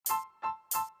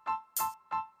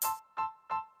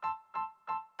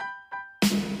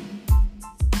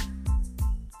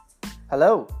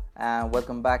Hello, and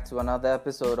welcome back to another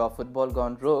episode of Football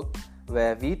Gone Rogue,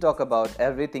 where we talk about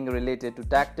everything related to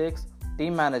tactics,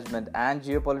 team management, and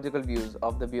geopolitical views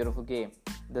of the beautiful game.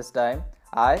 This time,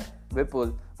 I,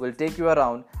 Vipul, will take you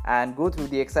around and go through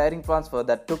the exciting transfer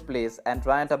that took place and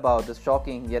rant about the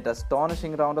shocking yet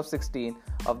astonishing round of 16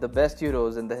 of the best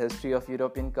Euros in the history of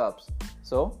European Cups.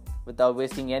 So, without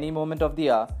wasting any moment of the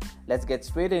hour, let's get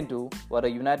straight into what a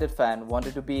United fan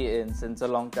wanted to be in since a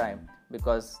long time.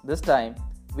 Because this time,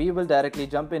 we will directly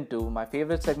jump into my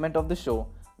favorite segment of the show,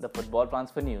 the football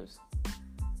transfer news.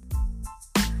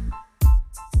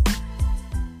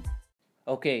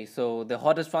 Okay, so the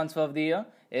hottest transfer of the year,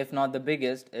 if not the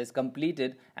biggest, is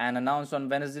completed and announced on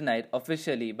Wednesday night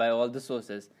officially by all the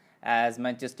sources, as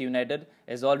Manchester United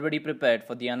is already prepared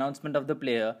for the announcement of the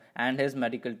player and his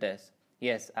medical test.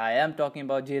 Yes, I am talking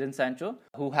about Jadon Sancho,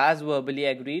 who has verbally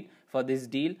agreed for this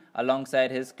deal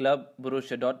alongside his club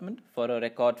Borussia Dortmund for a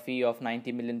record fee of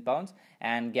 £90 million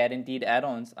and guaranteed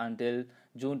add-ons until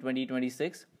June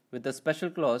 2026 with a special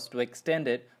clause to extend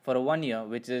it for 1 year,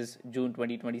 which is June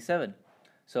 2027.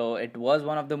 So it was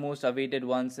one of the most awaited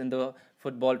ones in the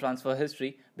football transfer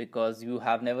history because you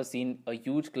have never seen a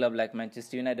huge club like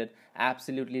Manchester United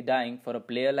absolutely dying for a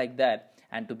player like that.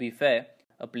 And to be fair,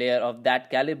 a player of that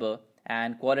caliber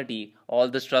and quality, all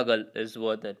the struggle is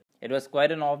worth it. It was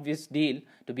quite an obvious deal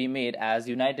to be made as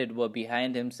United were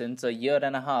behind him since a year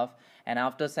and a half, and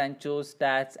after Sancho's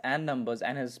stats and numbers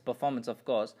and his performance, of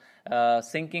course,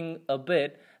 sinking a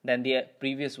bit than the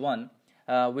previous one,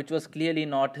 which was clearly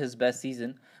not his best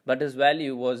season, but his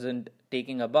value wasn't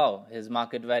taking a bow. His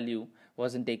market value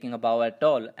wasn't taking a bow at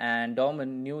all, and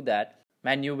Dortmund knew that.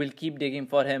 Man U will keep digging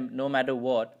for him no matter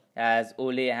what, as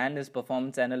Ole and his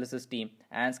performance analysis team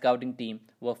and scouting team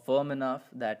were firm enough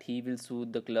that he will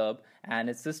suit the club and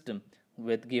its system.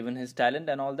 With given his talent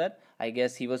and all that, I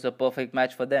guess he was a perfect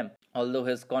match for them. Although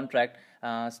his contract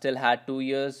still had 2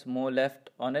 years more left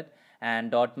on it,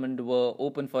 and Dortmund were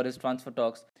open for his transfer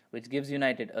talks, which gives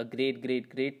United a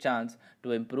great chance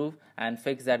to improve and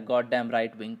fix that goddamn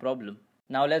right wing problem.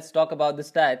 Now let's talk about the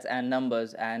stats and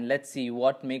numbers and let's see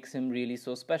what makes him really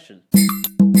so special.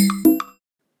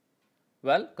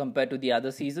 Well, compared to the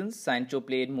other seasons, Sancho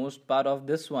played most part of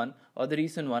this one or the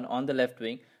recent one on the left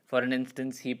wing. For an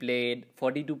instance, he played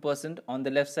 42% on the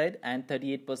left side and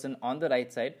 38% on the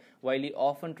right side, while he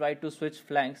often tried to switch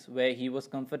flanks where he was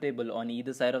comfortable on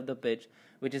either side of the pitch,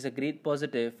 which is a great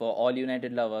positive for all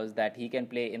United lovers that he can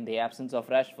play in the absence of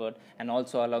Rashford and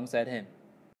also alongside him.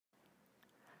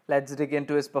 Let's dig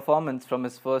into his performance from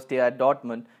his first year at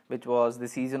Dortmund, which was the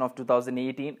season of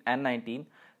 2018 and 19.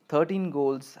 13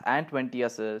 goals and 20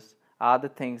 assists are the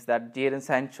things that Jadon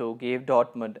Sancho gave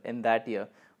Dortmund in that year,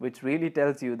 which really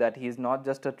tells you that he is not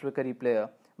just a trickery player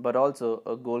but also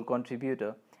a goal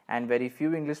contributor. And very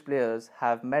few English players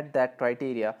have met that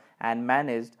criteria and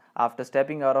managed, after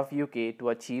stepping out of UK, to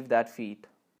achieve that feat.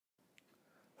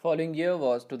 Following year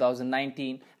was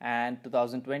 2019 and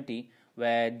 2020,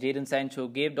 where Jadon Sancho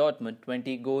gave Dortmund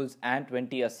 20 goals and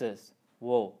 20 assists.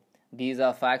 Whoa, these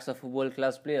are facts of a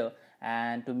world-class player,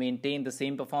 and to maintain the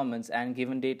same performance and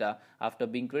given data after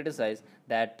being criticized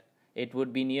that it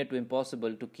would be near to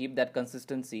impossible to keep that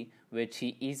consistency, which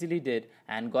he easily did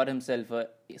and got himself a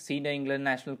senior England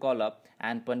national call-up,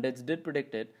 and pundits did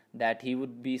predict it that he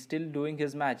would be still doing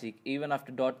his magic even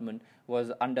after Dortmund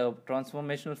was under a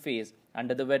transformational phase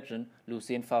under the veteran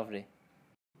Lucien Favre.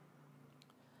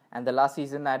 And the last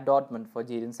season at Dortmund for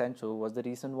Jadon Sancho was the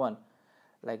recent one.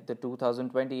 Like the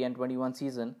 2020 and 21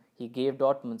 season, he gave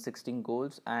Dortmund 16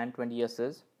 goals and 20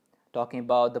 assists. Talking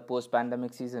about the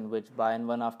post-pandemic season, which Bayern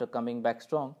won after coming back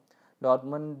strong,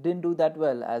 Dortmund didn't do that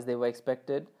well as they were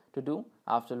expected to do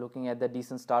after looking at the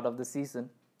decent start of the season.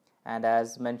 And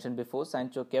as mentioned before,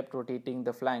 Sancho kept rotating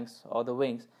the flanks or the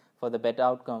wings for the better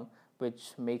outcome,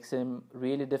 which makes it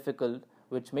really difficult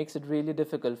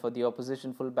for the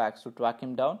opposition fullbacks to track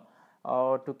him down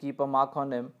or to keep a mark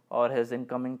on him or his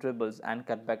incoming dribbles and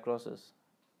cutback crosses.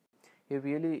 He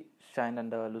really shined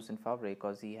under Lucien Favre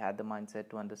because he had the mindset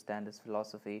to understand his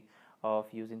philosophy of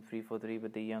using 3-4-3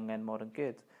 with the young and modern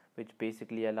kids, which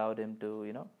basically allowed him to,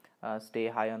 stay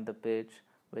high on the pitch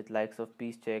with likes of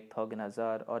Piszczek, Thorgan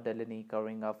Hazard or Delaney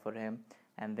covering up for him,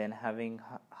 and then having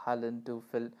Haaland to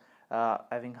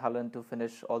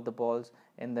finish all the balls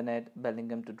in the net,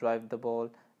 Bellingham to drive the ball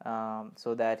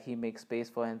so that he makes space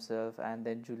for himself, and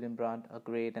then Julian Brandt, a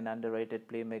great and underrated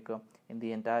playmaker in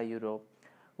the entire Europe,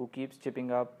 who keeps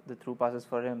chipping up the through passes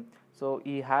for him. So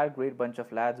he had a great bunch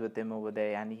of lads with him over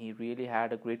there, and he really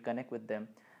had a great connect with them.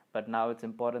 But now it's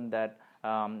important that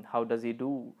how does he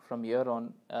do from here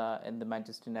on in the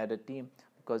Manchester United team,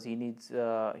 because he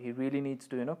really needs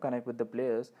to connect with the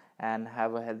players and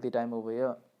have a healthy time over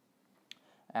here.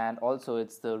 And also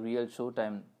it's the real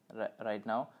showtime right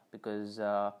now, because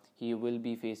he will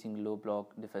be facing low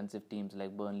block defensive teams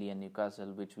like Burnley and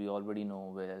Newcastle, which we already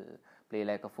know will play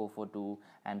like a 4-4-2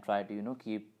 and try to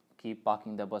keep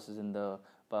parking the buses in the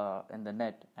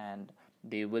net, and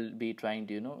they will be trying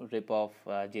to rip off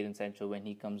Jadon Sancho when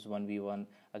he comes 1v1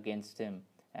 against him.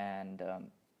 And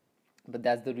but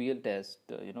that's the real test,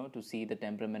 to see the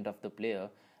temperament of the player,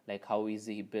 like how is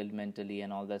he built mentally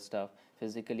and all that stuff.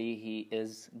 Physically he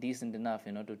is decent enough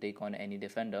to take on any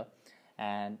defender.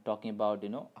 And talking about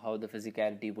how the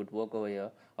physicality would work over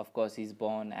here, of course he's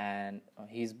born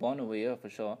over here for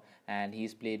sure, and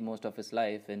he's played most of his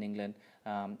life in England,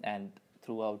 and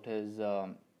throughout his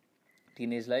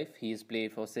teenage life he's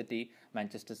played for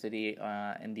Manchester City,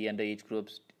 in the underage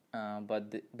groups.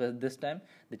 But this time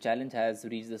the challenge has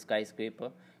reached the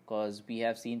skyscraper, because we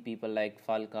have seen people like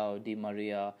Falcao, Di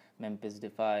Maria, Memphis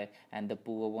Depay, and the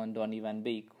poor one Donny van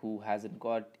Beek, who hasn't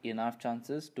got enough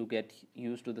chances to get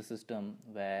used to the system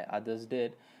where others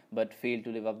did, but failed to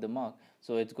live up the mark.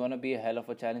 So it's gonna be a hell of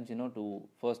a challenge, to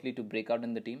firstly to break out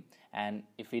in the team, and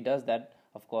if he does that,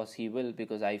 of course he will,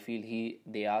 because I feel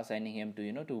they are signing him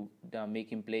to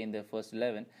make him play in their first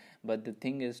 11. But the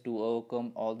thing is to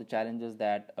overcome all the challenges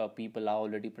that people are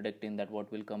already predicting that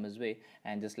what will come his way.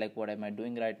 And just like what am I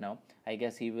doing right now, I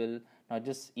guess he will not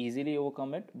just easily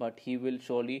overcome it, but he will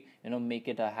surely make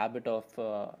it a habit of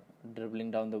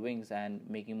dribbling down the wings and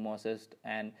making more assists.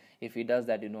 And if he does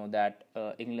that, that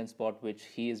England spot which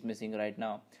he is missing right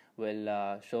now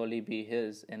will surely be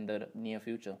his in the near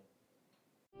future.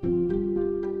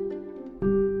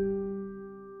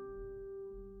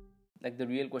 Like the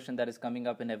real question that is coming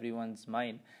up in everyone's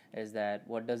mind is that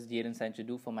what does Jadon Sancho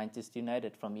do for Manchester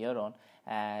United from here on,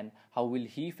 and how will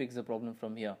he fix the problem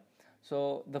from here?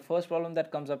 So the first problem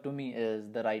that comes up to me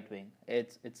is the right wing.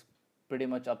 It's pretty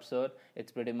much absurd.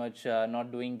 It's pretty much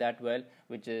not doing that well,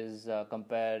 which is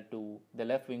compared to the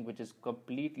left wing, which is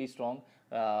completely strong.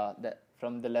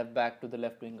 From the left back to the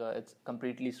left winger, it's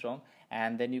completely strong.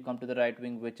 And then you come to the right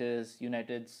wing, which is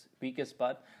United's weakest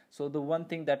part. So the one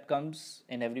thing that comes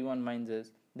in everyone's minds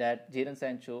is that Jadon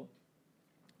Sancho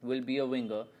will be a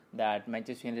winger that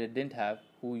Manchester United didn't have,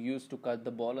 who used to cut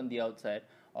the ball on the outside,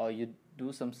 or you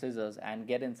do some scissors and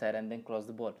get inside and then cross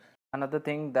the ball. Another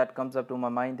thing that comes up to my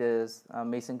mind is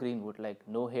Mason Greenwood. Like,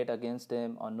 no hate against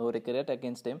him or no regret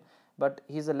against him, but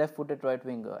he's a left-footed right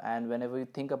winger, and whenever you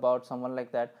think about someone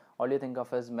like that, all you think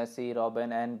of is Messi,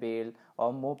 Robin, and Bale,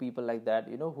 or more people like that,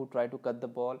 who try to cut the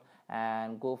ball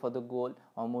and go for the goal,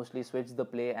 or mostly switch the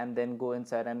play and then go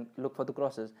inside and look for the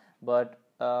crosses. But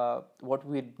what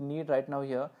we need right now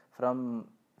here from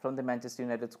the Manchester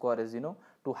United squad is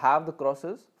to have the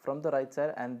crosses from the right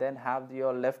side and then have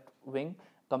your left wing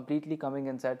completely coming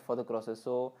inside for the crosses.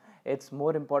 So it's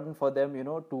more important for them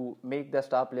to make the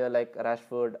star player like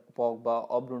Rashford, Pogba,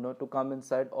 or Bruno to come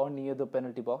inside or near the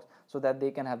penalty box, so that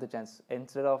they can have the chance,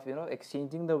 instead of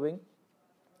exchanging the wing.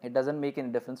 It doesn't make any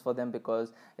difference for them,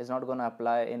 because it's not going to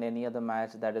apply in any other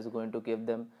match that is going to give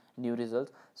them new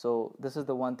results. So this is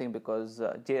the one thing, because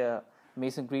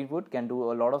Mason Greenwood can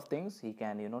do a lot of things. He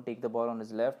can take the ball on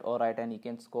his left or right, and he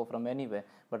can score from anywhere.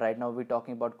 But right now we're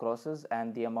talking about crosses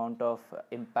and the amount of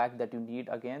impact that you need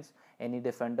against any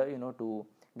defender to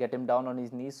get him down on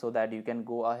his knees, so that you can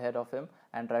go ahead of him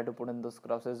and try to put in those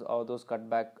crosses or those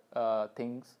cutback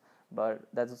things. But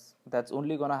that's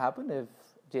only going to happen if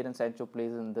Jadon Sancho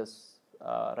plays in this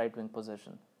right wing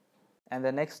position. And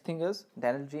the next thing is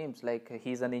Daniel James. Like,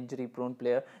 he's an injury prone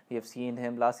player. We have seen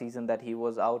him last season that he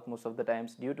was out most of the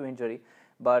times due to injury,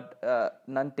 but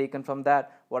none taken from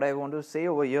that. What I want to say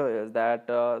over here is that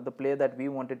the player that we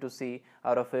wanted to see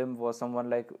out of him was someone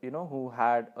like who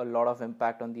had a lot of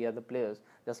impact on the other players,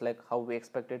 just like how we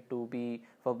expected to be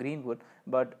for Greenwood.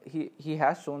 But he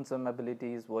has shown some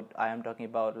abilities, what I am talking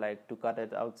about, like to cut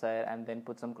it outside and then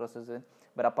put some crosses in.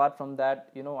 But apart from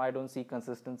that, I don't see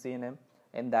consistency in him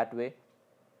in that way.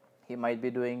 He might be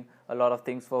doing a lot of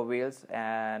things for Wales,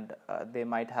 and they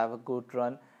might have a good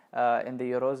run in the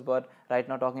Euros. But right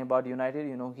now, talking about United,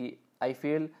 I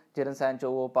feel Jadon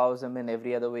Sancho overpowers him in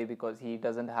every other way, because he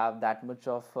doesn't have that much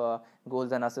of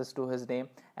goals and assists to his name,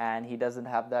 and he doesn't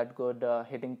have that good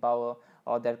hitting power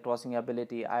or that crossing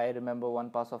ability. I remember one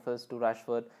pass of his to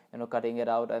Rashford, cutting it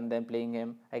out and then playing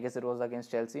him. I guess it was against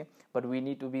Chelsea. But we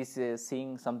need to be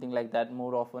seeing something like that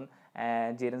more often,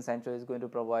 and Jadon Sancho is going to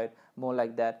provide more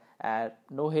like that. And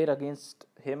no hate against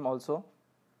him also,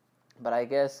 but I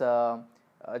guess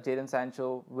Jadon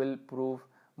Sancho will prove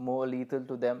more lethal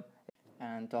to them.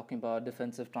 And talking about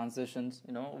defensive transitions,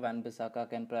 Van Bissaka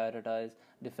can prioritize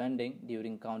defending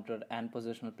during counter and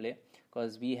positional play,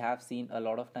 because we have seen a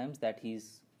lot of times that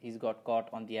he's got caught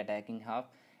on the attacking half,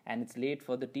 and it's late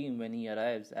for the team when he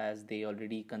arrives, as they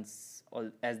already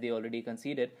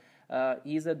conceded.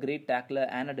 He's a great tackler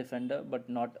and a defender, but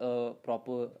not a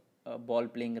proper ball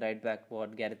playing right back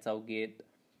what Gareth Southgate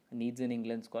needs in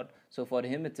England squad. So for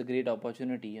him, it's a great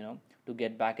opportunity, to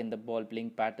get back in the ball playing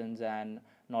patterns and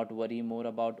not worry more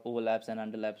about overlaps and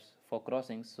underlaps for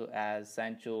crossings. So as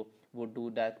Sancho would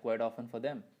do that quite often for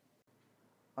them.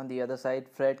 On the other side,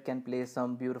 Fred can play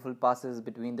some beautiful passes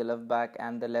between the left back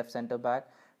and the left centre back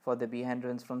for the behind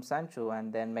runs from Sancho,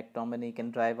 and then McTominay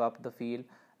can drive up the field,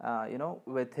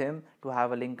 with him to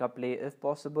have a link up play if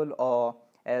possible, or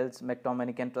else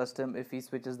McTominay can trust him if he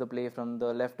switches the play from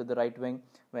the left to the right wing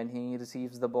when he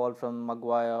receives the ball from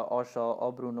Maguire or Shaw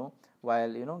or Bruno,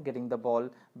 while getting the ball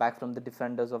back from the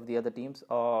defenders of the other teams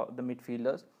or the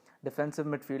midfielders. Defensive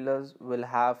midfielders will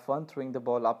have fun throwing the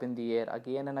ball up in the air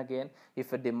again and again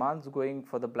if it demands going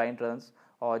for the blind runs,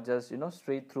 or just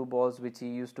straight through balls which he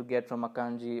used to get from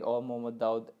Akanji or Mohamed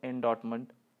Daoud in Dortmund.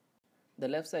 The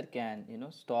left side can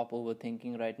stop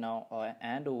overthinking right now,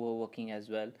 and overworking as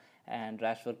well, and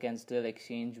Rashford can still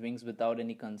exchange wings without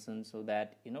any concern, so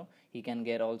that he can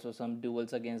get also some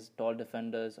duels against tall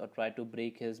defenders or try to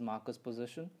break his marcus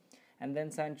position. And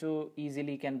then Sancho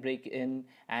easily can break in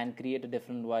and create a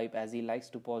different vibe, as he likes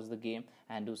to pause the game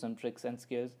and do some tricks and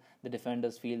skills. The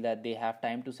defenders feel that they have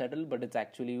time to settle, but it's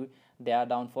actually their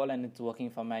downfall, and it's working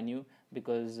for Manu,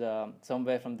 because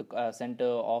somewhere from the center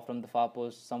or from the far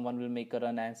post, someone will make a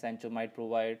run and Sancho might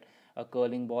provide a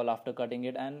curling ball after cutting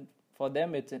it, and for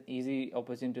them it's an easy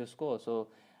opportunity to score. So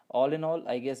all in all,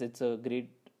 I guess it's a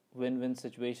great win-win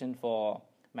situation for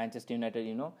Manchester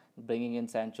United, bringing in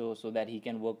Sancho so that he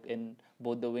can work in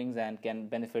both the wings and can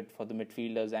benefit for the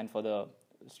midfielders and for the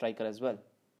striker as well.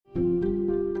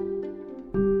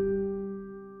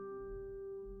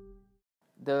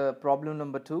 The problem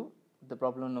number two,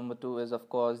 is of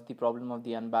course the problem of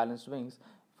the unbalanced wings.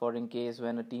 For in case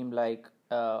when a team like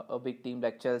a big team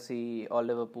like Chelsea or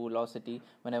Liverpool or City,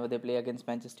 whenever they play against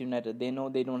Manchester United, they know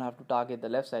they don't have to target the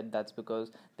left side. That's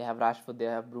because they have Rashford, they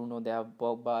have Bruno, they have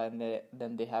Pogba, and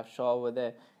then they have Shaw over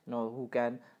there, who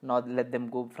can not let them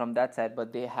go from that side,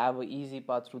 but they have an easy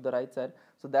path through the right side.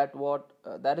 So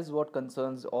that is what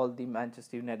concerns all the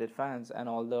Manchester United fans and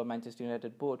all the Manchester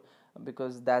United board,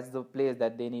 because that's the place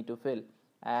that they need to fill.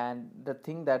 And the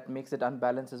thing that makes it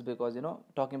unbalanced is because,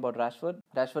 talking about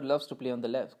Rashford loves to play on the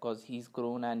left because he's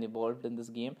grown and evolved in this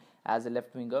game as a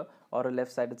left winger or a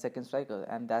left-sided second striker,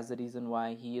 and that's the reason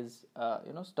why he is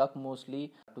stuck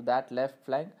mostly to that left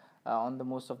flank on the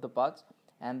most of the parts.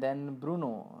 And then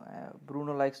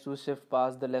Bruno likes to shift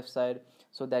past the left side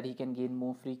so that he can gain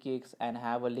more free kicks and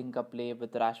have a link-up play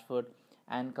with Rashford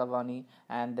and Cavani,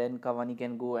 and then Cavani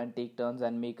can go and take turns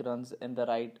and make runs in the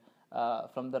right,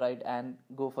 from the right, and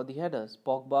go for the headers.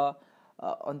 Pogba,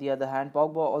 on the other hand,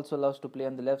 Pogba also loves to play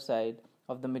on the left side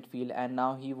of the midfield, and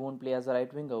now he won't play as a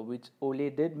right winger, which Ole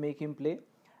did make him play,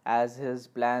 as his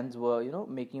plans were,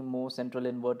 making more central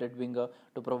inverted winger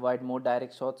to provide more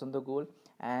direct shots on the goal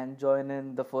and join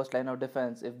in the first line of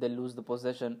defense if they lose the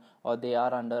possession or they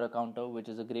are under a counter, which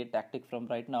is a great tactic from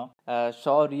right now.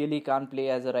 Shaw really can't play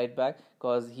as a right back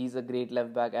because he's a great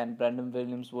left back, and Brandon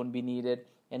Williams won't be needed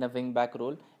in a wing back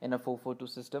role in a 4-4-2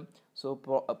 system. So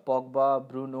Pogba,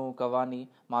 Bruno, Cavani,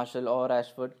 Martial or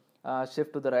Rashford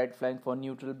shift to the right flank for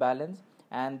neutral balance,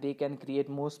 and they can create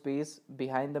more space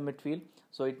behind the midfield,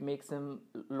 so it makes him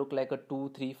look like a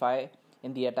 2-3-5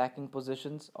 in the attacking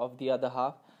positions of the other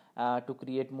half, to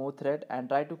create more threat and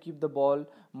try to keep the ball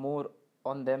more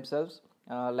on themselves,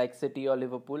 like City or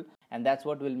Liverpool, and that's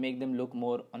what will make them look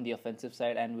more on the offensive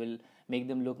side and will make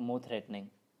them look more threatening.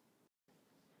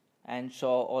 And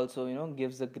Shaw also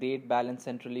gives a great balance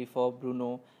centrally for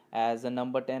Bruno as a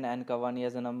number 10 and Cavani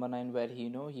as a number 9, where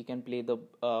he can play the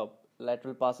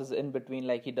lateral passes in between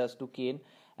like he does to Kane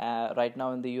right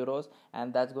now in the Euros,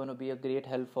 and that's going to be a great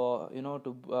help for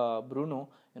to Bruno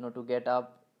to get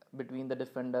up between the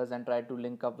defenders and try to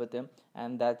link up with him,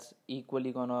 and that's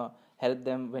equally gonna help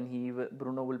them when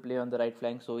Bruno will play on the right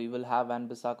flank. So he will have Van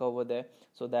Bissaka over there,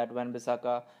 so that Van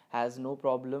Bissaka has no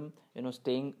problem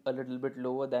staying a little bit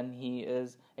lower than he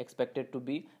is expected to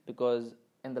be, because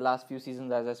in the last few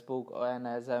seasons, as I spoke and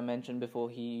as I mentioned before,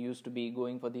 he used to be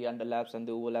going for the underlaps and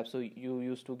the overlaps, so you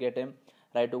used to get him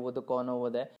right over the corner over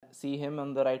there, see him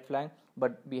on the right flank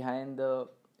but behind the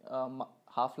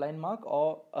half line mark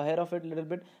or ahead of it a little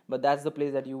bit, but that's the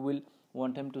place that you will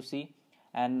want him to see.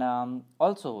 And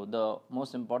also the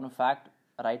most important fact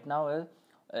right now is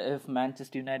if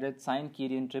Manchester United sign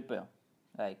Kieran Trippier,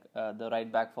 like the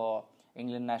right back for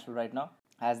England national right now,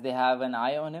 as they have an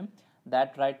eye on him,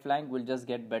 that right flank will just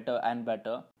get better and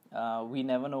better. We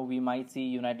never know. We might see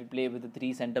United play with the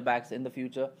three centre backs in the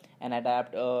future and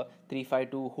adapt a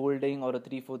 3-5-2 holding or a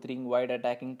 3-4-3 wide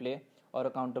attacking play or a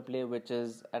counter play which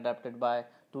is adapted by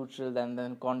Tuchel and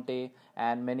then Conte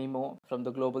and many more from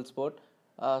the global sport.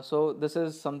 So this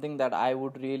is something that I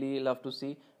would really love to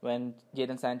see when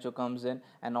Jadon Sancho comes in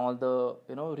and all the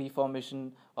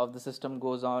reformation of the system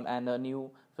goes on and a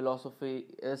new philosophy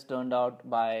is turned out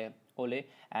by Ole.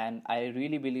 And I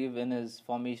really believe in his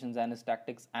formations and his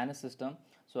tactics and his system.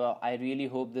 So I really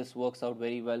hope this works out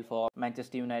very well for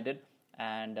Manchester United.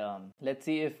 And let's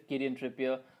see if Kieran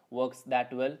Trippier works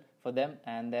that well for them.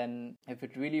 And then if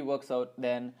it really works out,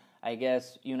 then I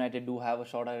guess United do have a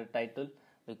shot at a title,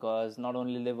 because not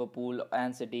only Liverpool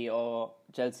and City or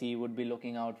Chelsea would be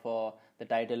looking out for the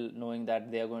title knowing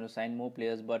that they are going to sign more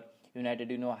players, but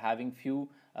United, having few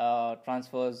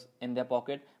transfers in their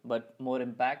pocket but more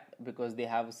impact because they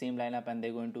have the same lineup and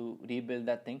they're going to rebuild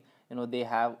that thing. They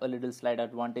have a little slight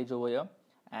advantage over here.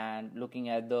 And looking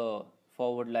at the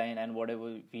forward line and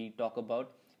whatever we talk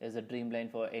about is a dream line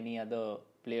for any other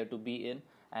player to be in,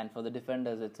 and for the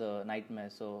defenders it's a nightmare.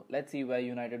 So let's see where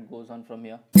United goes on from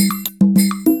here.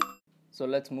 So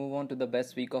let's move on to the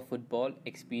best week of football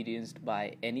experienced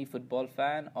by any football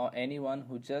fan or anyone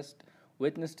who just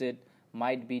witnessed it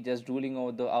might be just drooling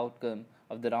over the outcome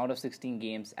of the round of 16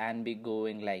 games and be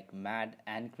going like mad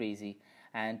and crazy.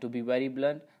 And to be very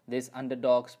blunt, this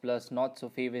underdogs plus not so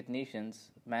favorite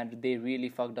nations, man, they really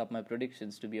fucked up my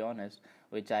predictions, to be honest,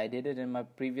 which I did it in my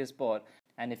previous pod.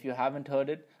 And if you haven't heard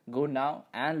it, go now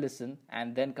and listen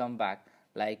and then come back.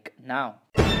 Like now.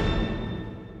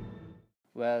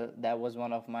 Well, that was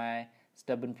one of my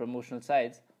stubborn promotional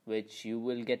sides, which you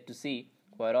will get to see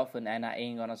quite often, and I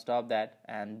ain't gonna stop that.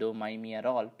 And don't mind me at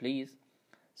all, please.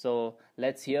 So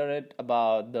let's hear it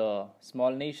about the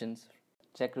small nations.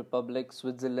 Czech Republic,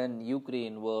 Switzerland,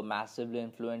 Ukraine were massively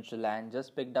influential and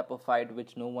just picked up a fight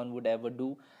which no one would ever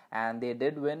do, and they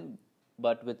did win,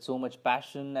 but with so much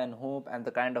passion and hope, and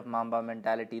the kind of Mamba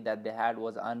mentality that they had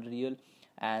was unreal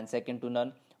and second to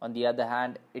none. On the other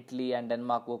hand, Italy and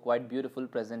Denmark were quite beautiful,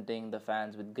 presenting the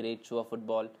fans with great show of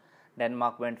football.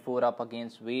 Denmark went 4 up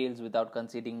against Wales without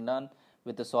conceding none,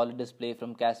 with a solid display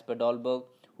from Kasper Dolberg,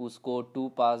 who scored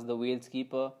 2 past the Wales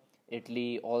keeper.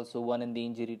 Italy also won in the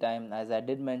injury time, as I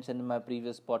did mention in my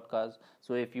previous podcast.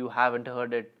 So if you haven't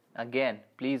heard it again,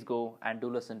 please go and do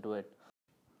listen to it.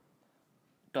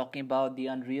 Talking about the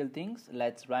unreal things,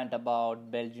 let's rant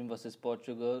about Belgium versus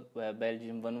Portugal, where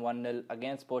Belgium won 1-0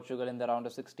 against Portugal in the round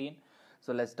of 16.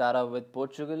 So let's start off with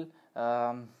Portugal.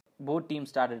 Both teams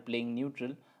started playing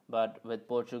neutral, but with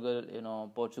Portugal,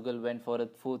 Portugal went for a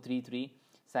 4-3-3.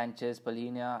 Sanchez,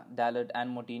 Palhinha, Dalot,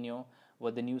 and Moutinho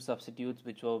were the new substitutes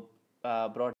which were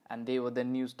brought, and they were the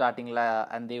new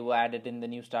and they were added in the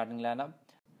new starting lineup.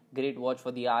 Great watch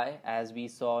for the eye, as we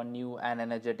saw new and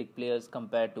energetic players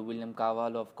compared to William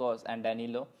Carvalho, of course, and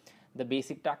Danilo. The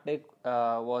basic tactic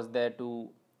was set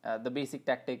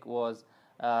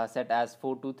as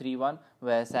 4-2-3-1,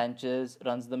 where Sanchez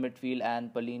runs the midfield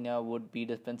and Palhinha would be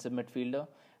defensive midfielder,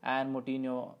 and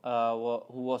Moutinho,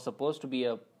 who was supposed to be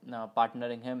a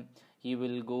partnering him, he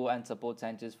will go and support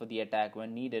Sanchez for the attack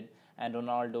when needed. And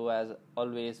Ronaldo, as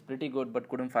always, pretty good but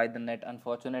couldn't find the net,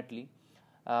 unfortunately.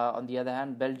 On the other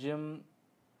hand, Belgium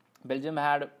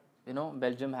had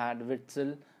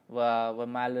Witsel,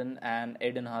 Vermaelen, and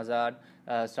Eden Hazard,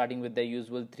 starting with their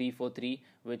usual 3-4-3,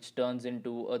 which turns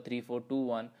into a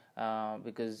 3-4-2-1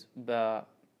 because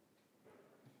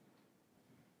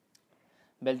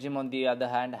Belgium, on the other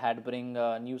hand, had bring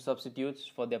new substitutes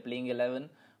for their playing 11,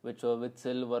 which were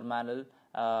Witsel, Vermaelen,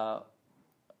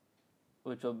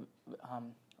 which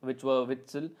were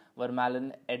Witsel,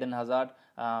 Vermaelen, Eden Hazard,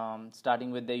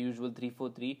 starting with their usual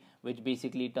 3-4-3, which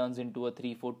basically turns into a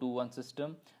 3-4-2-1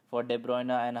 system for De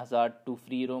Bruyne and Hazard to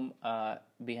free roam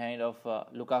behind of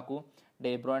Lukaku.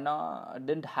 De Bruyne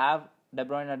didn't have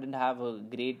a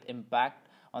great impact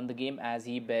on the game, as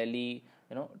he barely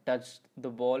touched the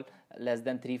ball less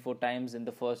than 3-4 times in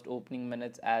the first opening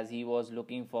minutes, as he was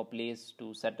looking for place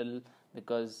to settle,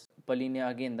 because Palhinha,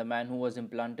 again the man who was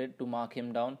implanted to mark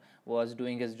him down, was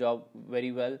doing his job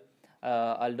very well.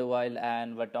 Alderweireld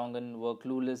and Vertonghen were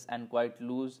clueless and quite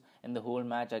loose in the whole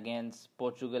match against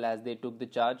Portugal as they took the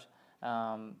charge.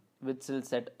 Witsel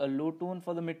set a low tone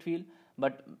for the midfield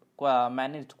but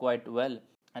managed quite well,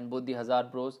 and both the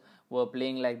Hazard bros were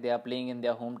playing like they are playing in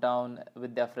their hometown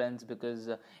with their friends, because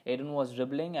Eden was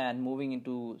dribbling and moving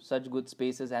into such good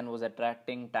spaces and was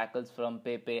attracting tackles from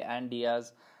Pepe and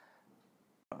Diaz.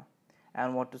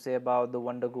 And what to say about the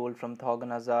wonder goal from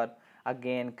Thorgan Hazard,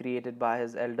 again created by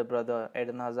his elder brother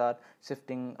Eden Hazard,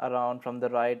 shifting around from the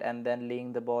right and then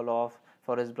laying the ball off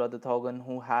for his brother Thorgan,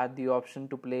 who had the option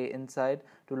to play inside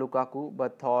to Lukaku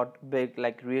but thought big,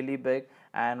 like really big,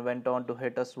 and went on to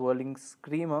hit a swirling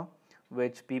screamer,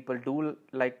 which people do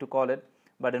like to call it.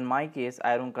 But in my case,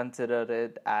 I don't consider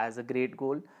it as a great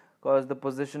goal because the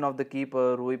position of the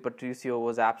keeper, Rui Patricio,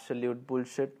 was absolute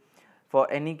bullshit. For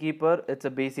any keeper, it's a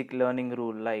basic learning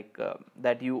rule, like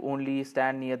that you only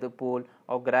stand near the pole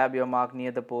or grab your mark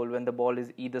near the pole when the ball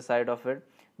is either side of it.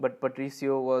 But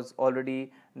Patricio was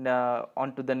already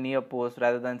onto the near post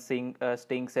rather than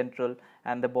staying central,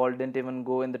 and the ball didn't even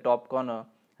go in the top corner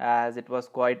as it was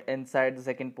quite inside the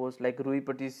second post. Like Rui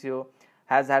Patricio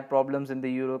has had problems in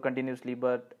the Euro continuously,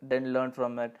 but didn't learn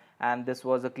from it, and this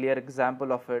was a clear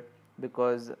example of it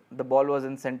because the ball was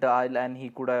in center aisle and he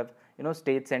could have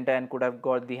stayed center and could have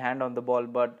got the hand on the ball,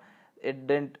 but it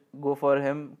didn't go for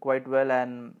him quite well.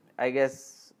 And I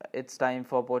guess it's time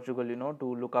for Portugal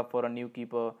to look up for a new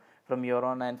keeper from here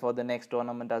on and for the next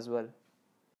tournament as well.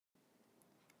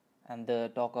 And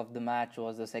the talk of the match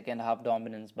was the second half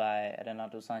dominance by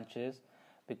Renato Sanchez,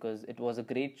 because it was a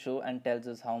great show and tells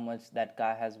us how much that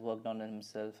guy has worked on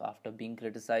himself after being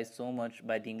criticized so much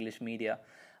by the English media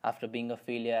after being a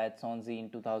failure at Swansea in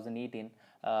 2018.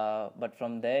 But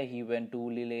from there, he went to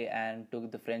Lille and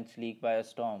took the French league by a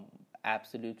storm,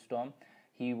 absolute storm.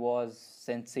 He was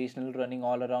sensational running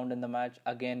all around in the match,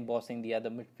 again bossing the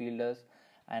other midfielders,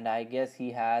 and I guess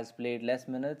he has played less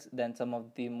minutes than some of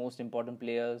the most important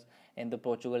players in the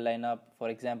Portugal lineup, for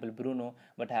example Bruno,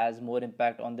 but has more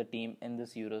impact on the team in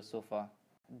this Euros so far.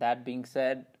 That being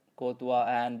said, Courtois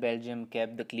and Belgium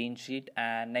kept the clean sheet,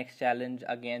 and next challenge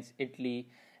against Italy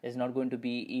is not going to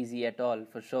be easy at all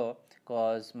for sure,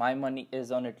 because my money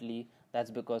is on Italy.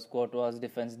 That's because Courtois'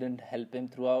 defense didn't help him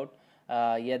throughout,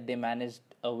 yet they managed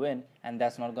a win, and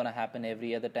that's not going to happen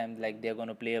every other time. Like, they're going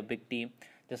to play a big team.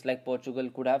 Just like Portugal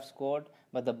could have scored,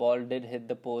 but the ball did hit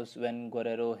the post when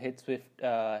Guerrero hit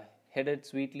it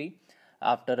sweetly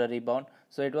after a rebound.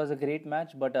 So it was a great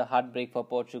match, but a heartbreak for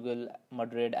Portugal,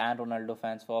 Madrid, and Ronaldo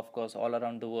fans, for of course all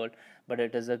around the world. But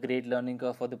it is a great learning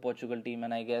curve for the Portugal team,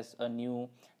 and I guess a new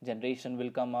generation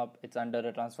will come up. It's under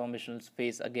a transformational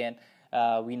phase again.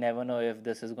 We never know if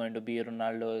this is going to be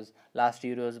Ronaldo's last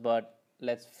Euros, but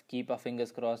let's keep our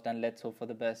fingers crossed and let's hope for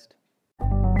the best.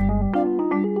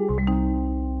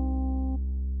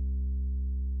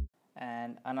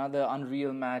 And another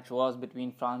unreal match was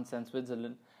between France and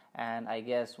Switzerland, and I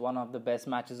guess one of the best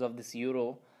matches of this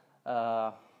Euro,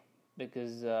 uh,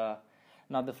 because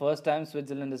not the first time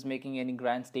Switzerland is making any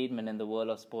grand statement in the world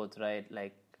of sports, right?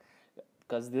 Like,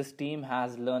 because this team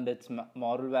has learned its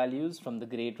moral values from the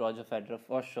great Roger Federer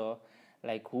for sure,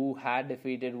 like who had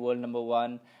defeated world number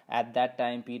one at that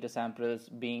time, Peter Sampras,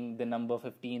 being the number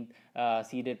 15th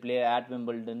seeded player at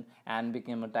Wimbledon and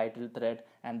became a title threat.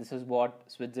 And this is what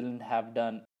Switzerland have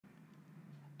done.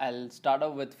 I'll start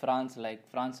off with France. Like,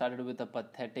 France started with a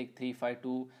pathetic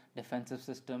 3-5-2 defensive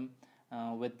system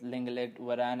with Lenglet,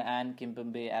 Varane, and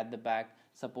Kimpembe at the back,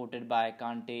 supported by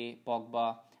Kante,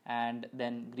 Pogba, and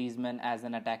then Griezmann as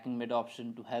an attacking mid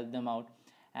option to help them out.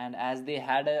 And as they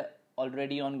had a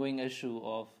already ongoing issue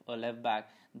of a left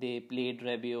back, they played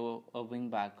Rabiot a wing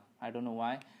back. I don't know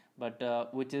why,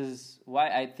 but which is why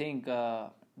I think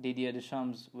Didier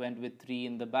Deschamps went with three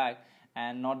in the back,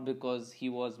 and not because he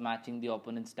was matching the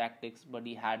opponent's tactics, but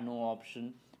he had no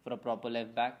option for a proper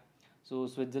left back. So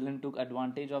Switzerland took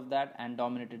advantage of that and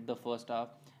dominated the first half.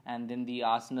 And then the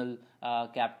Arsenal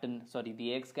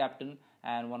the ex-captain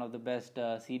and one of the best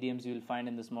CDMs you will find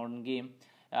in this modern game,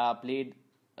 played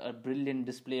a brilliant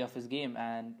display of his game,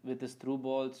 and with his through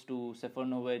balls to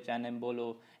Sefernovic and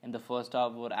Embolo in the first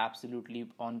half were absolutely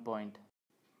on point.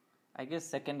 I guess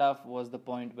second half was the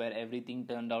point where everything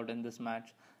turned out in this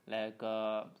match. Like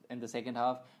in the second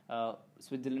half,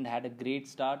 Switzerland had a great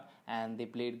start and they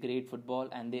played great football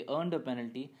and they earned a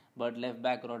penalty. But left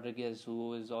back Rodriguez,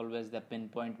 who is always the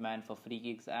pinpoint man for free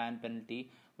kicks and penalty,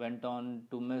 went on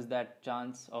to miss that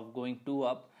chance of going 2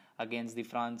 up against the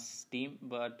France team.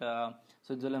 But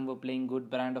Switzerland were playing good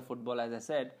brand of football, as I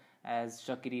said, as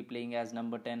Shaqiri playing as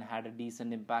number 10 had a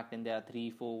decent impact in their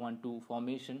 3-4-1-2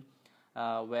 formation,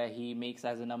 where he makes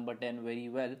as a number 10 very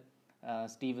well.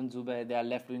 Steven Zuber, their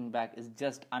left wing back, is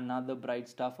just another bright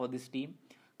star for this team,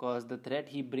 because the threat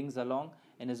he brings along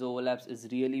in his overlaps is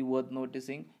really worth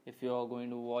noticing if you are going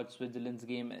to watch Switzerland's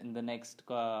game in the next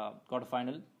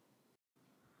quarterfinal.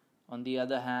 On the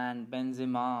other hand,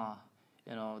 Benzema,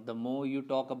 the more you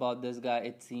talk about this guy,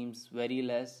 it seems very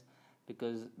less,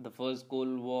 because the first goal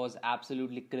was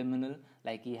absolutely criminal.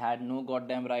 Like he had no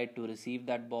goddamn right to receive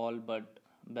that ball, but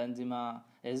Benzema,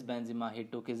 he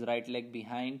took his right leg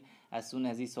behind as soon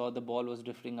as he saw the ball was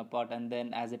drifting apart, and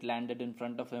then as it landed in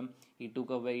front of him, he took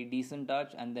a very decent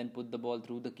touch and then put the ball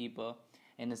through the keeper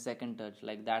in his second touch.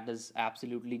 Like that is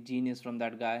absolutely genius from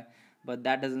that guy, but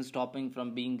that doesn't stop him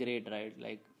from being great, right?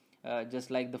 Like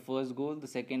just like the first goal, the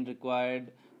second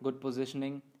required good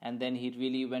positioning, and then he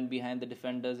really went behind the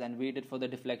defenders and waited for the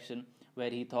deflection where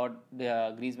he thought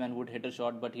the Griezmann would hit a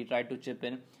shot, but he tried to chip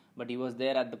in. But he was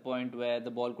there at the point where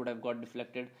the ball could have got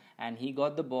deflected, and he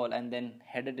got the ball and then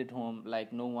headed it home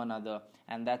like no one other.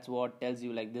 And that's what tells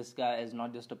you like this guy is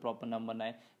not just a proper number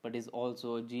 9, but is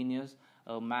also a genius,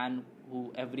 a man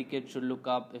who every kid should look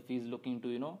up if he's looking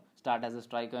to start as a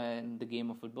striker in the game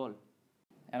of football.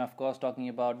 And of course, talking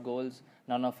about goals,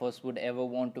 none of us would ever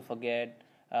want to forget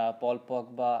Paul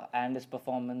Pogba and his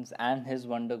performance and his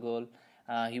wonder goal.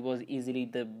 He was easily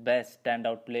the best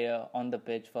standout player on the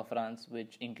pitch for France,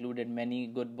 which included many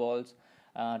good balls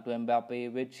to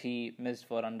Mbappe, which he missed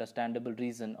for understandable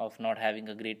reason of not having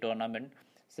a great tournament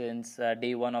since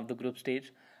day one of the group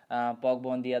stage. Pogba,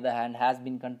 on the other hand, has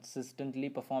been consistently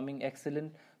performing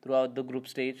excellent throughout the group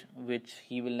stage, which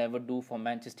he will never do for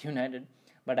Manchester United.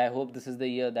 But I hope this is the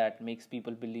year that makes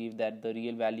people believe that the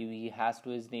real value he has to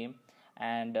his name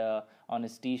and on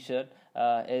his t-shirt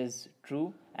is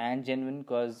true and genuine,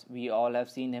 because we all have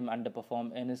seen him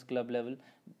underperform in his club level,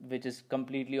 which is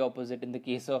completely opposite in the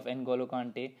case of N'Golo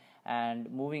Kante. And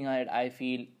moving ahead, I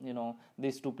feel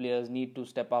these two players need to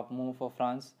step up more for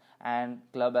France and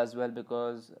club as well,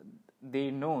 because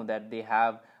they know that they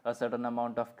have a certain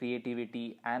amount of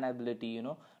creativity and ability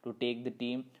to take the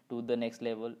team to the next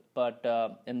level. But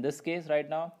in this case right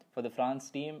now for the France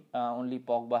team, only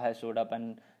Pogba has showed up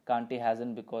and Kante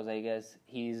hasn't, because I guess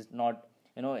he's not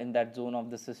in that zone of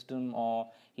the system, or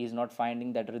he's not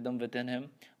finding that rhythm within him.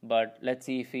 But let's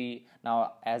see if he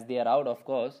now, as they are out, of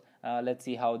course, let's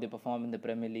see how they perform in the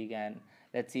Premier League, and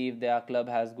let's see if the club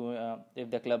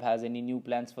has any new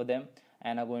plans for them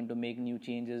and are going to make new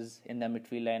changes in the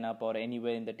midfield lineup or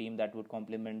anywhere in the team that would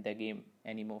complement their game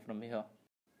anymore from here.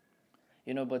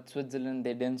 But Switzerland,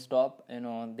 they didn't stop.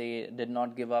 They did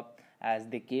not give up as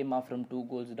they came up from 2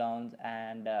 goals down,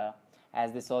 and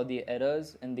as they saw the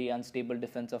errors in the unstable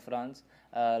defense of France,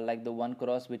 like the one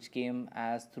cross which came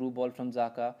as through ball from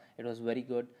Xhaka, it was very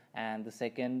good, and the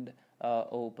second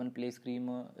open play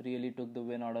screamer really took the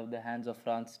win out of the hands of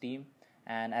France team.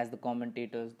 And as the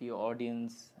commentators, the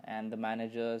audience, and the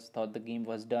managers thought the game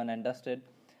was done and dusted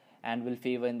and will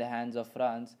favor in the hands of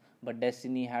France, but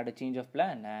destiny had a change of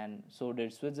plan, and so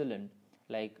did Switzerland.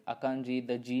 Like Akanji,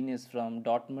 the genius from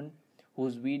Dortmund,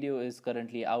 whose video is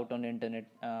currently out on the internet,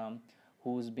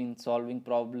 who's been solving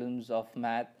problems of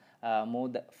math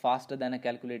faster than a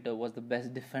calculator, was the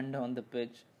best defender on the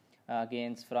pitch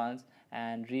against France,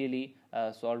 and really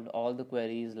solved all the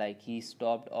queries. Like he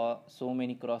stopped so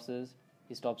many crosses,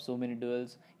 he stopped so many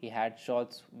duels. He had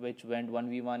shots which went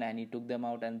 1v1 and he took them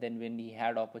out. And then when he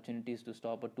had opportunities to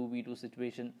stop a 2v2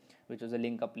 situation, which was a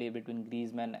link-up play between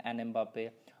Griezmann and Mbappe,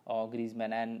 or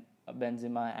Griezmann and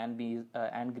Benzema and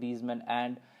Griezmann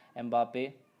and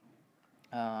Mbappe,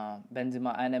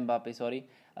 Benzema and Mbappe, sorry,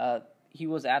 he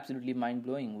was absolutely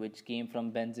mind-blowing, which came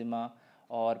from Benzema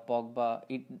or Pogba.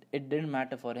 It didn't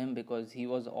matter for him, because he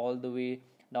was all the way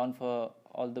down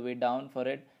for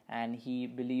it, and he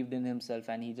believed in himself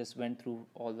and he just went through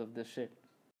all of this shit.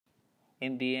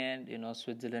 In the end,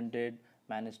 Switzerland did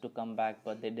manage to come back,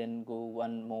 but they didn't go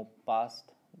one more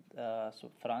past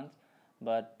France.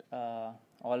 But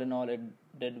all in all, it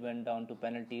did went down to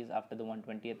penalties after the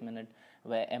 120th minute,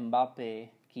 where Kylian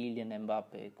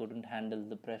Mbappe, couldn't handle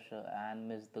the pressure and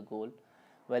missed the goal.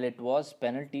 Well, it was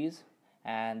penalties,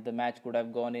 and the match could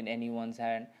have gone in anyone's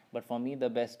hand. But for me, the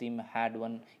best team had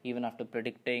won, even after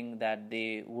predicting that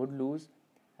they would lose.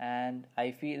 And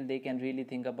I feel they can really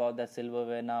think about that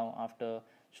silverware now after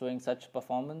showing such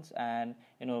performance. And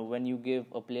when you give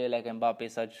a player like Mbappe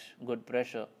such good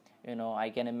pressure, I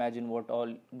can imagine what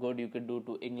all good you could do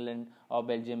to England or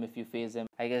Belgium if you face them.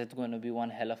 I guess it's going to be one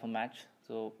hell of a match.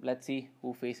 So let's see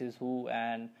who faces who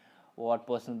and what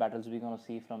personal battles we're going to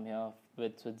see from here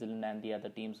with Switzerland and the other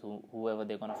teams, whoever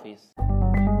they're going to face.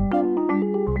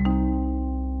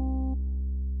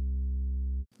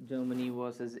 Germany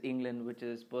versus England, which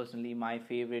is personally my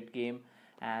favorite game,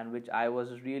 and which I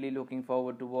was really looking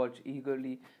forward to watch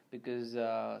eagerly, because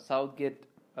Southgate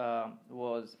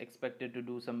was expected to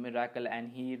do some miracle,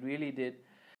 and he really did.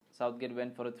 Southgate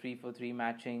went for a 3-for-3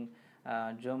 matching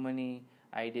Germany,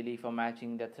 ideally for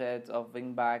matching the threats of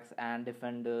wing backs and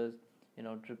defenders.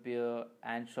 Trippier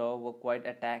and Shaw were quite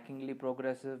attackingly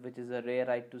progressive, which is a rare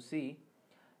sight to see.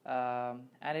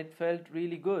 And it felt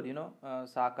really good.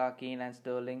 Saka, Kane, and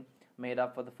Sterling made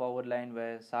up for the forward line,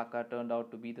 where Saka turned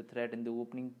out to be the threat in the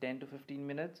opening 10 to 15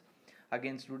 minutes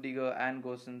against Rudiger and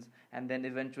Gosens, and then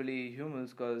eventually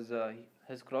Hummels, because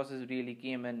his crosses really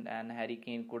came in, and Harry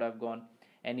Kane could have gone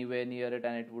anywhere near it,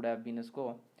 and it would have been a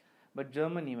score. But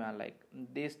Germany, man, like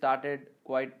they started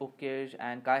quite okayish,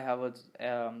 and Kai Havertz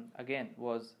again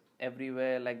was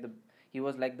everywhere. He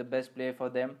was like the best player for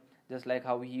them, just like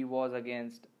how he was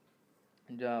against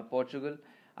Portugal.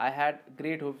 I had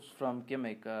great hopes from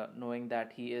Kimmich, knowing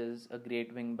that he is a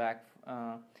great wing back,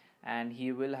 and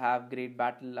he will have great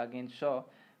battle against Shaw.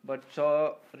 But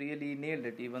Shaw really nailed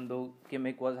it, even though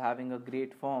Kimmich was having a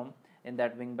great form in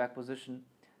that wing back position.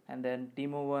 And then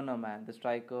Timo Werner, man, the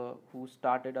striker who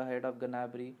started ahead of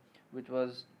Gnabry, which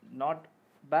was not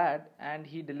bad, and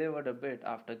he delivered a bit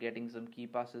after getting some key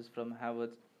passes from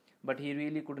Havertz, but he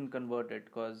really couldn't convert it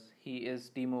because he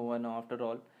is Timo Werner after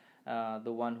all,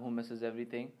 the one who misses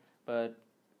everything. But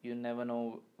you never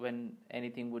know when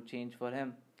anything would change for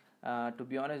him. To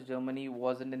be honest, Germany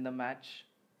wasn't in the match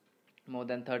more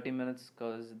than 30 minutes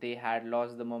because they had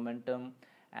lost the momentum,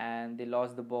 and they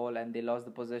lost the ball, and they lost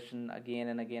the possession again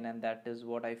and again, and that is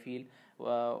what I feel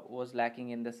was lacking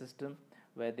in the system,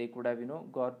 where they could have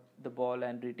got the ball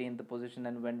and retained the position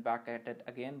and went back at it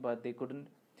again, but they couldn't.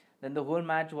 Then the whole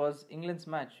match was England's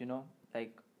match,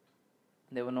 like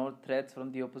there were no threats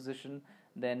from the opposition.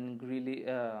 Then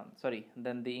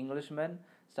the Englishmen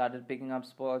started picking up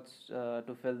spots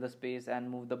to fill the space and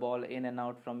move the ball in and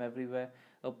out from everywhere.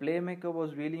 A playmaker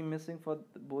was really missing for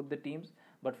both the teams,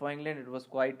 but for England it was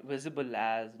quite visible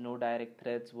as no direct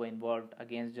threats were involved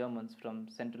against Germans from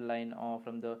central line or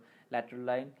from the lateral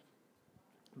line.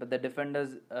 But the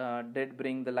defenders did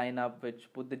bring the lineup,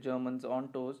 which put the Germans on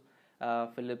toes.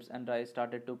 Phillips and Rice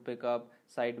started to pick up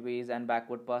sideways and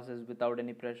backward passes without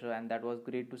any pressure, and that was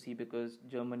great to see because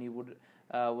Germany would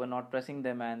were not pressing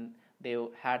them, and they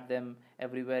had them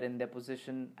everywhere in their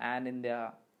position and in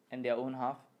their own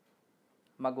half.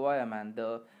 Maguire, man,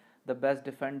 the best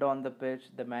defender on the pitch,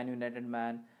 the Man United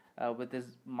man, with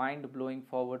his mind-blowing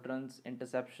forward runs,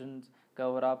 interceptions,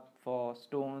 cover up for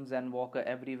Stones and Walker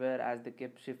everywhere as they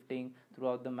kept shifting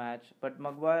throughout the match. But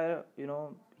Maguire,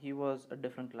 he was a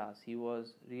different class. He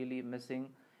was really missing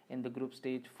in the group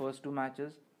stage first two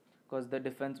matches because the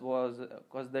defense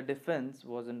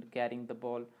wasn't carrying the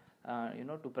ball,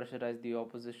 to pressurize the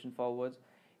opposition forwards.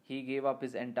 He gave up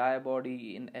his entire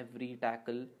body in every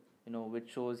tackle,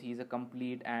 which shows he's a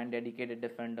complete and dedicated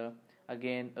defender.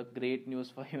 Again, a great news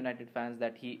for United fans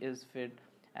that he is fit,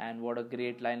 and what a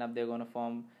great lineup they're going to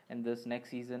form in this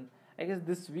next season. I guess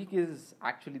this week is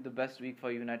actually the best week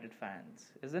for United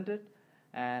fans, isn't it?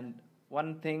 And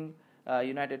one thing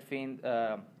United fans,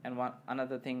 and one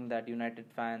another thing that United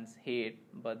fans hate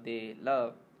but they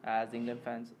love as England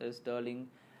fans is Sterling,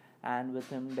 and with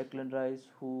him Declan Rice,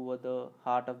 who were the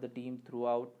heart of the team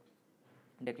throughout.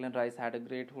 Declan Rice had a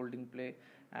great holding play,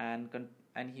 and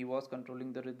he was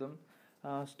controlling the rhythm.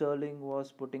 Sterling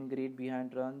was putting great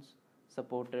behind runs,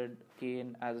 supported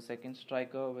Kane as a second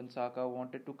striker when Saka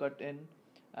wanted to cut in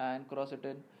and cross it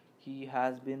in. He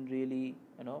has been really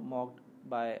mocked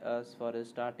by us for his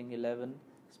starting 11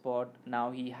 spot.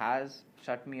 Now he has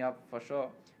shut me up for sure,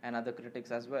 and other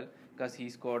critics as well, because he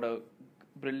scored a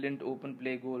brilliant open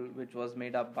play goal which was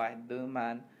made up by the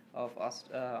man of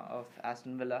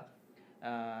Aston Villa,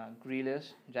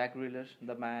 Jack Grealish,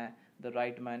 the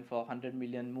right man for 100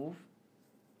 million move.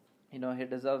 He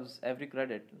deserves every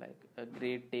credit, like a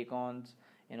great take-ons,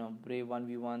 brave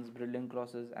 1v1s, brilliant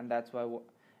crosses, and that's why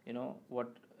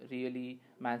what really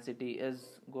Man City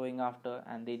is going after,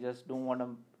 and they just don't want a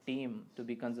team to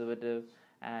be conservative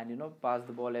and pass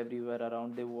the ball everywhere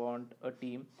around. They want a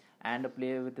team and a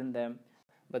player within them,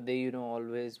 but they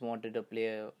always wanted a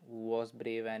player who was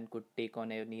brave and could take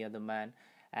on any other man,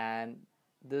 and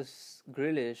this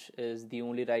Grealish is the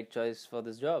only right choice for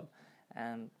this job.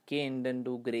 And Kane didn't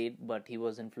do great, but he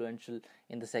was influential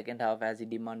in the second half as he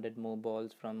demanded more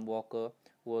balls from Walker,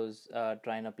 who was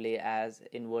trying to play as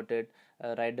inverted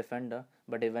right defender.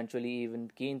 But eventually,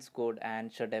 even Kane scored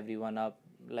and shut everyone up,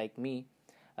 like me.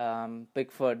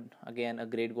 Pickford, again, a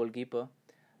great goalkeeper.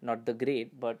 Not the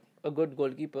great, but a good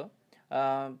goalkeeper.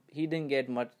 He didn't get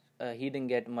much. He didn't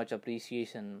get much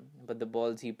appreciation, but the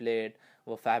balls he played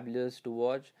were fabulous to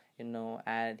watch.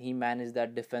 And he managed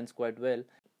that defense quite well,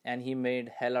 and he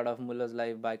made hell out of Muller's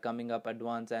life by coming up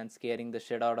advance and scaring the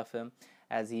shit out of him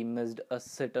as he missed a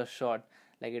sitter shot.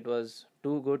 Like, it was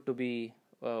too good to be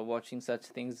watching such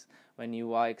things when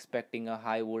you are expecting a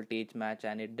high voltage match,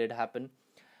 and it did happen.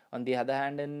 On the other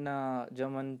hand, in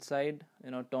German side,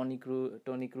 Tony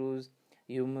Cruz,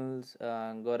 Hummels,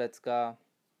 Goretzka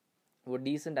were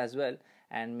decent as well,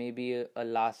 and maybe a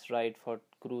last ride for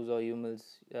Cruz or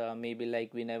Hummels. Maybe,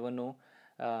 like, we never know.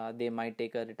 They might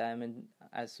take a retirement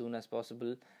as soon as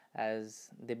possible, as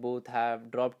they both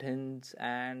have dropped hints,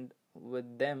 and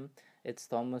with them, it's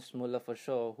Thomas Muller for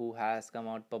sure, who has come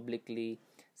out publicly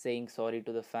saying sorry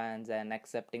to the fans and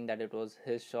accepting that it was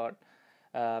his shot,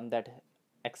 that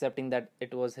accepting that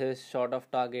it was his shot of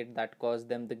target that cost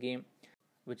them the game,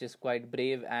 which is quite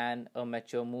brave and a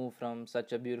mature move from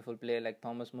such a beautiful player like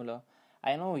Thomas Muller.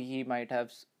 I know he might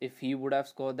have, if he would have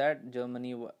scored that,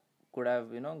 Germany could have,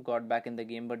 got back in the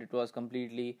game, but it was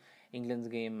completely England's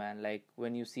game, man. Like,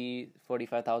 when you see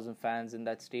 45,000 fans in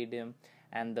that stadium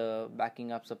and the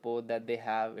backing up support that they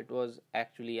have, it was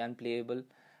actually unplayable.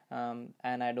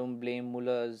 And I don't blame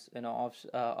Muller's,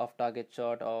 off target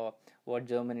shot or what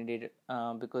Germany did,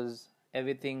 because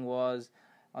everything was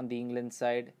on the England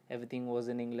side. Everything was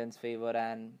in England's favor,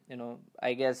 and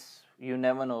I guess you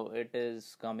never know. It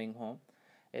is coming home.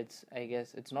 I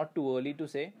guess it's not too early to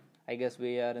say. I guess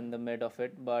we are in the mid of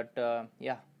it, but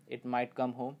yeah, it might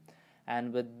come home.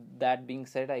 And with that being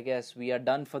said, I guess we are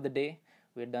done for the day.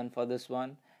 We're done for this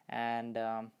one, and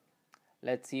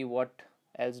let's see what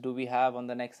else do we have on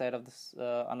the next side of this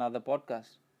another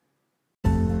podcast.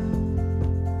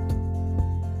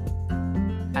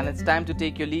 And it's time to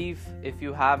take your leave. If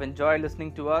you have enjoyed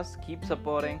listening to us, keep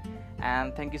supporting,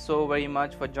 and thank you so very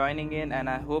much for joining in, and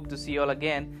I hope to see you all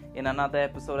again in another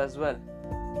episode as well.